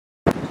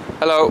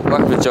Hello,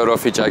 welcome to Joe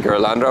Duffy Jaguar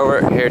Land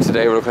Rover. Here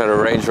today we're looking at a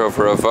Range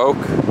Rover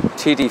Evoque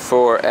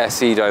TD4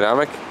 SE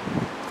Dynamic.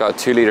 It's got a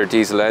 2-litre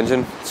diesel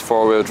engine, it's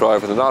 4-wheel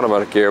drive with an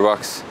automatic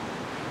gearbox.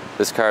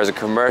 This car is a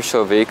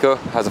commercial vehicle,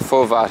 has a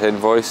full VAT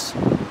invoice.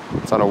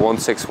 It's on a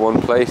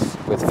 161 plate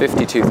with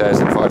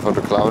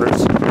 52,500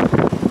 kilometres.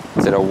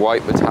 It's in a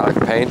white metallic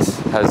paint,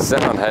 has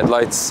xenon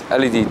headlights,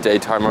 LED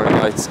daytime running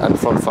lights and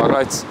front fog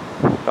lights.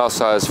 It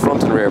also has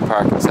front and rear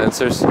parking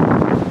sensors,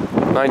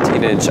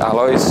 19-inch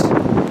alloys,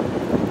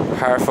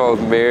 powerfold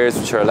mirrors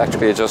which are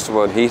electrically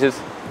adjustable and heated.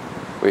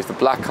 We have the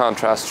black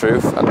contrast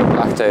roof and the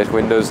blacked out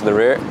windows in the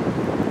rear.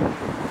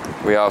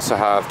 We also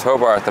have tow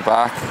bar at the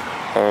back,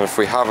 and if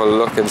we have a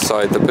look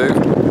inside the boot,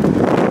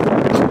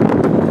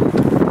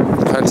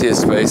 plenty of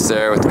space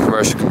there with the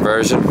commercial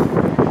conversion.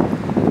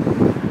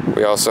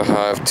 We also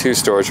have 2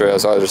 storage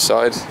rails either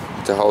side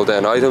to hold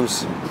down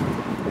items.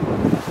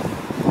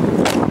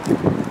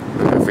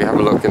 And if we have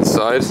a look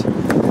inside,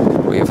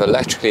 we have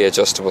electrically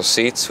adjustable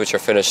seats which are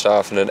finished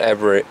off in an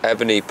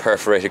ebony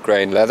perforated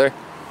grain leather.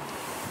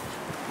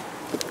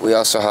 We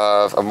also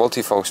have a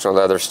multifunctional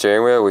leather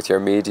steering wheel with your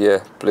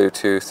media,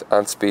 Bluetooth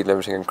and speed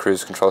limiting and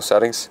cruise control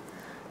settings.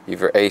 You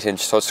have your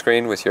 8-inch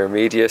touchscreen with your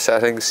media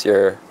settings,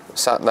 your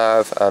sat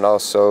nav and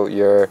also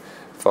your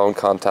phone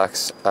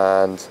contacts,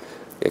 and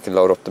you can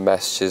load up the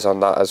messages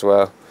on that as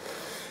well.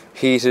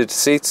 Heated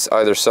seats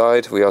either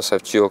side. We also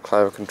have dual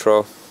climate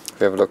control.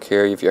 If you have a look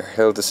here, you have your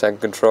hill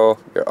descent control,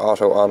 your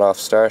auto on-off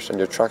start and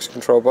your traction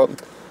control button.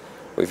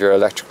 We have your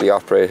electrically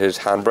operated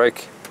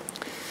handbrake.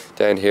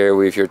 Down here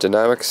we have your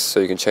dynamics,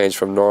 so you can change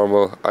from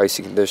normal,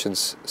 icy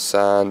conditions,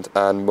 sand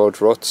and mud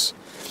ruts.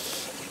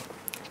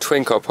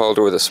 Twin cup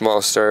holder with a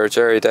small storage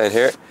area down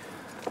here.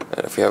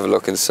 And if we have a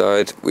look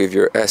inside, we have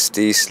your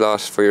SD slot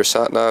for your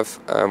sat nav,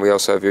 and we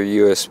also have your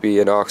USB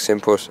and aux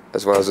input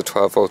as well as a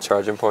 12-volt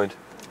charging point.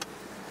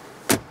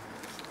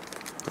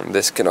 And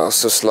this can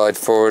also slide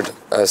forward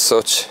as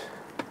such.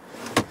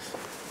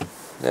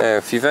 Now,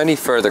 if you have any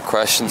further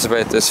questions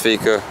about this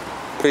vehicle,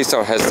 please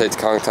don't hesitate to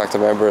contact a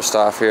member of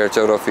staff here at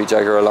Joe Duffy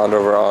Jaguar Land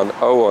Rover on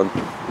 01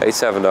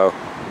 870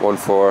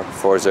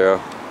 1440.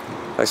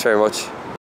 Thanks very much.